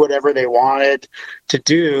could do whatever they wanted to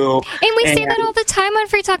do. And we say that all the time on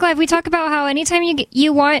Free Talk Live. We talk about how anytime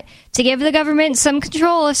you want to give the government some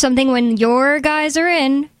control of something when your guys are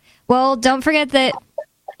in, well, don't forget that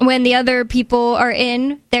when the other people are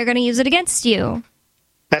in, they're going to use it against you.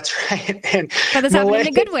 That's right. And but it's happening in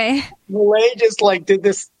a good way. Milei just did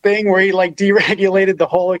this thing where he deregulated the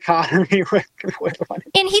whole economy with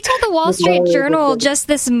and he told the Wall Street Journal just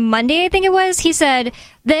this Monday, I think it was, he said,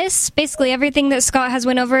 basically everything that Scott has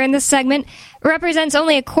went over in this segment represents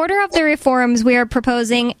only a quarter of the reforms we are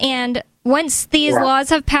proposing, and once these laws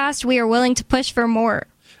have passed, we are willing to push for more.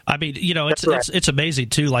 I mean, it's amazing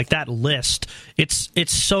too. Like that list, it's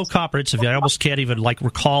so comprehensive. I almost can't even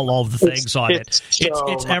recall all of the things on it.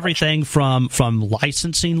 It's everything from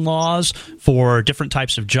licensing laws for different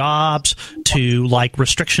types of jobs to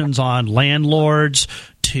restrictions on landlords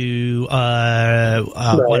to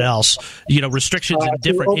what else? Restrictions in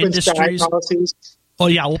different industries. Oh,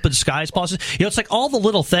 yeah, open skies policies. It's all the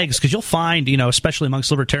little things, because you'll find, especially amongst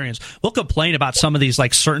libertarians, we'll complain about some of these,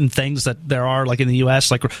 certain things that there are, in the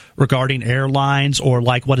U.S., regarding airlines, or,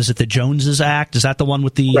 what is it, the Joneses Act? Is that the one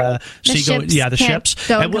with the ships? Yeah, the ships.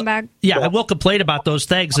 Go and come back. Yeah, and we'll complain about those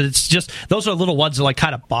things, and it's just, those are little ones that,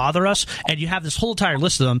 kind of bother us, and you have this whole entire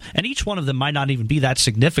list of them, and each one of them might not even be that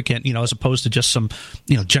significant, as opposed to just some,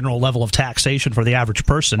 general level of taxation for the average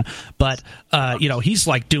person, but, he's,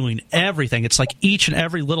 doing everything. It's each and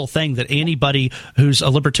every little thing that anybody who's a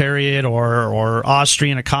libertarian or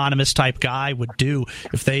Austrian economist type guy would do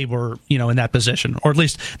if they were, in that position. Or at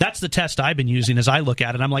least that's the test I've been using as I look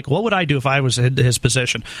at it. I'm like, what would I do if I was in his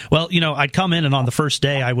position? Well, I'd come in, and on the first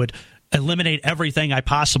day I would eliminate everything I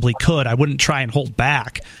possibly could. I wouldn't try and hold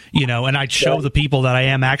back, and I'd show the people that I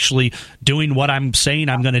am actually doing what I'm saying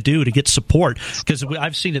I'm going to do to get support. Because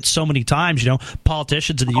I've seen it so many times,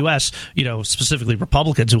 politicians in the U.S., specifically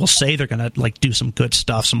Republicans, who will say they're going to do some good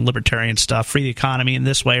stuff, some libertarian stuff, free the economy in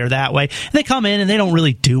this way or that way. And they come in and they don't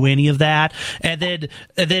really do any of that. And then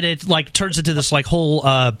it turns into this whole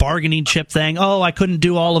bargaining chip thing. Oh, I couldn't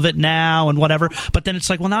do all of it now and whatever. But then it's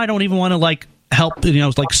well, now I don't even want to help,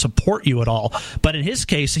 support you at all. But in his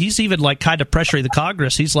case, he's even kind of pressuring the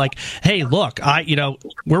Congress. He's like, hey, look,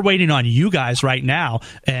 we're waiting on you guys right now,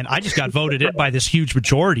 and I just got voted in by this huge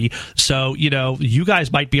majority. So, you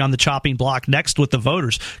guys might be on the chopping block next with the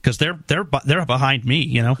voters, because they're behind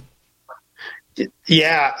me,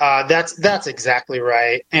 Yeah, that's exactly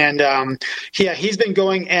right. And he's been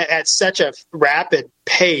going at such a rapid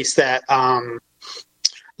pace that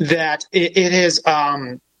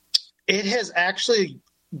it has actually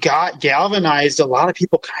galvanized a lot of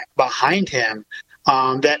people behind him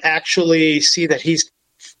that actually see that he's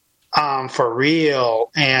for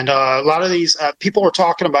real. And a lot of these people were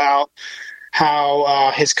talking about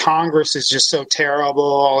how his Congress is just so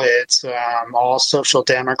terrible. It's all social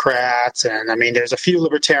democrats. And there's a few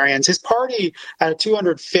libertarians. His party, out of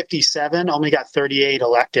 257, only got 38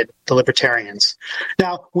 elected, the Libertarians.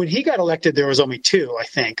 Now, when he got elected, there was only 2, I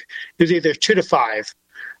think. It was either 2 to 5.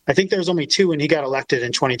 I think there was only 2 when he got elected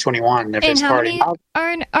in 2021 of his party.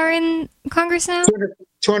 Many are in Congress now?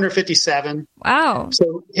 257. Wow.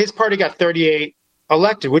 So his party got 38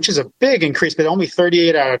 elected, which is a big increase, but only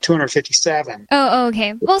 38 out of 257. Oh,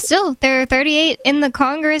 okay. Well, still, there are 38 in the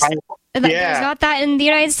Congress. There's not that in the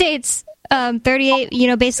United States. 38,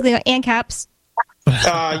 basically ANCAPs.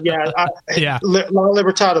 Yeah. La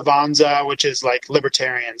Libertad Avanza, which is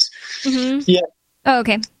libertarians. Mm-hmm. Yeah. Oh,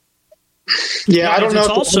 okay. Yeah, I don't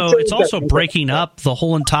know. It's also breaking up the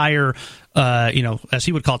whole entire as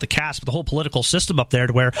he would call it, the caste, but the whole political system up there,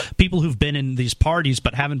 to where people who've been in these parties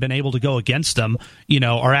but haven't been able to go against them,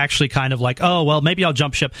 are actually kind of like, oh, well, maybe I'll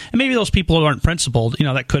jump ship. And maybe those people who aren't principled,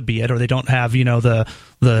 that could be it, or they don't have,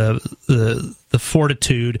 the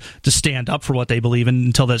fortitude to stand up for what they believe in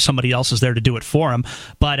until that somebody else is there to do it for them.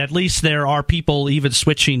 But at least there are people even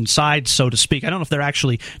switching sides, so to speak. I don't know if they're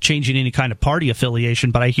actually changing any kind of party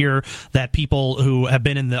affiliation, but I hear that people who have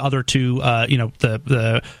been in the other two,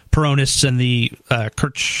 the Peronists and the I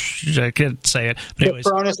can't say it. But anyways.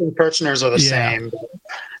 The Peronists and Kirchners are the same.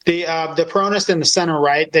 The Peronists in the center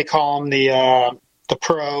right, they call them the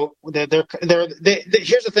pro.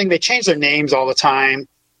 Here's the thing: they change their names all the time.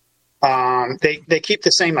 They keep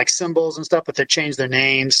the same like symbols and stuff, but they change their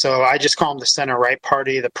names. So I just call them the center right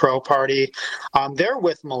party, the pro party. They're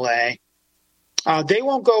with Milei. They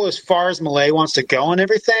won't go as far as Milei wants to go and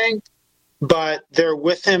everything, but they're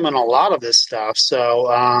with him on a lot of this stuff.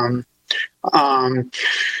 So, and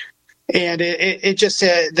it just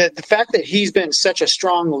the fact that he's been such a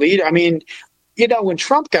strong leader. I mean, when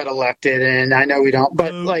Trump got elected, and I know we don't,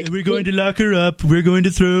 but we're going to lock her up. We're going to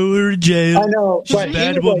throw her in jail. I know, she's but a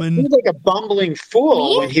bad woman. He was like a bumbling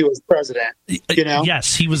fool when he was president.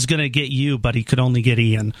 Yes, he was going to get you, but he could only get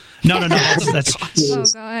Ian. No. That's oh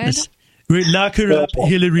God. Lock her up,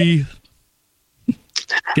 Hillary.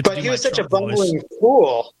 But he was such a bumbling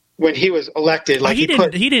fool when he was elected. Like he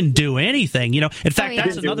didn't do anything. In fact,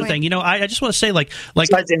 that's another thing. I just want to say, like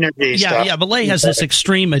energy stuff. Milei has this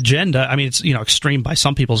extreme agenda. I mean, it's extreme by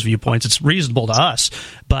some people's viewpoints. It's reasonable to us,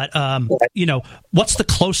 but what's the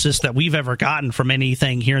closest that we've ever gotten from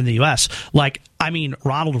anything here in the U.S.?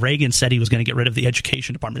 Ronald Reagan said he was going to get rid of the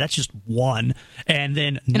education department. That's just one, and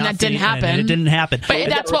then that didn't happen. And it didn't happen. But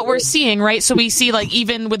that's what we're seeing, right? So we see,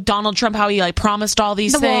 even with Donald Trump, how he promised all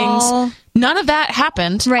these things. None of that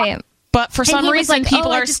happened, right? But for some reason,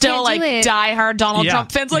 people are still diehard Donald Trump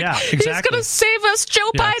fans. Exactly. He's going to save us.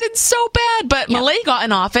 Joe Biden's so bad. But Milei got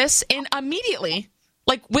in office, and immediately,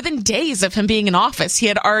 within days of him being in office, he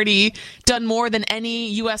had already done more than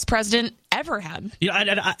any U.S. president ever had.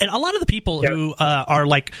 And a lot of the people who are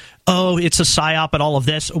like, oh, it's a psyop and all of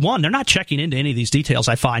this. One, they're not checking into any of these details.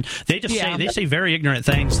 I find they just say very ignorant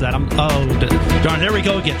things that darn, there we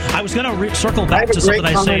go again. I was going to circle back to something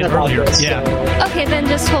I said earlier. Okay, then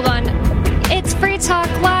just hold on. It's Free Talk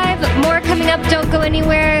Live. More coming up. Don't go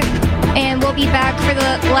anywhere. And we'll be back for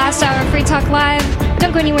the last hour of Free Talk Live.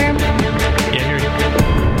 Don't go anywhere. Yeah, here.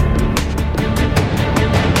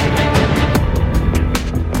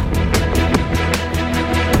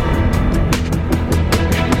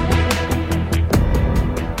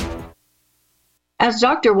 As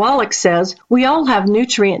Dr. Wallach says, we all have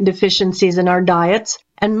nutrient deficiencies in our diets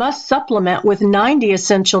and must supplement with 90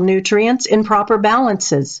 essential nutrients in proper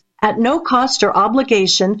balances. At no cost or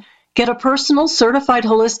obligation, get a personal certified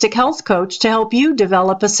holistic health coach to help you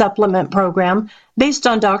develop a supplement program based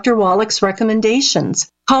on Dr. Wallach's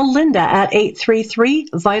recommendations. Call Linda at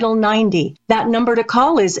 833-VITAL-90. That number to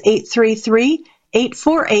call is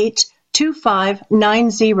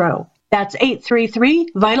 833-848-2590. That's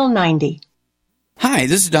 833-VITAL-90. Hi,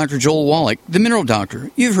 this is Dr. Joel Wallach, the Mineral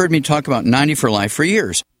Doctor. You've heard me talk about 90 for Life for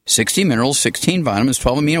years. 60 minerals, 16 vitamins,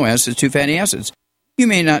 12 amino acids, 2 fatty acids. You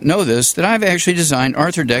may not know this, that I've actually designed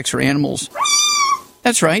Arthrodex for animals.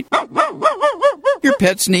 That's right. Your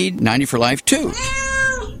pets need 90 for Life, too.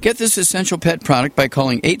 Get this essential pet product by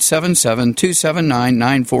calling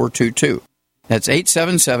 877-279-9422. That's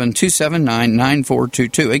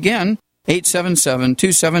 877-279-9422. Again,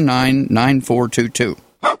 877-279-9422.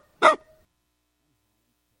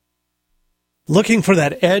 Looking for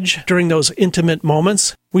that edge during those intimate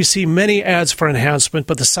moments? We see many ads for enhancement,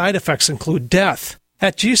 but the side effects include death.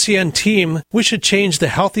 At GCN Team, we should change the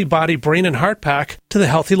Healthy Body Brain and Heart Pack to the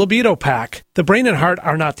Healthy Libido Pack. The brain and heart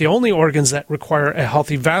are not the only organs that require a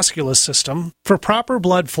healthy vascular system. For proper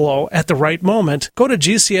blood flow at the right moment, go to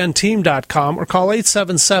GCNteam.com or call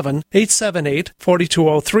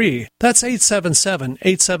 877-878-4203. That's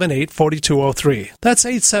 877-878-4203. That's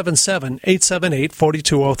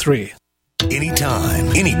 877-878-4203. Anytime,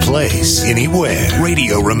 any place, anywhere.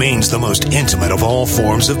 Radio remains the most intimate of all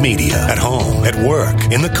forms of media. At home, at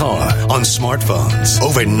work, in the car, on smartphones.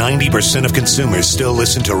 Over 90% of consumers still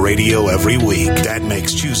listen to radio every week. That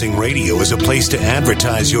makes choosing radio as a place to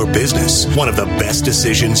advertise your business one of the best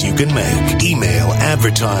decisions you can make. Email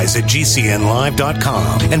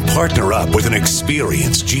advertise@gcnlive.com and partner up with an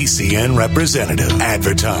experienced GCN representative.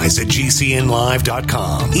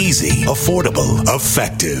 Advertise@gcnlive.com. Easy, affordable,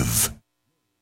 effective.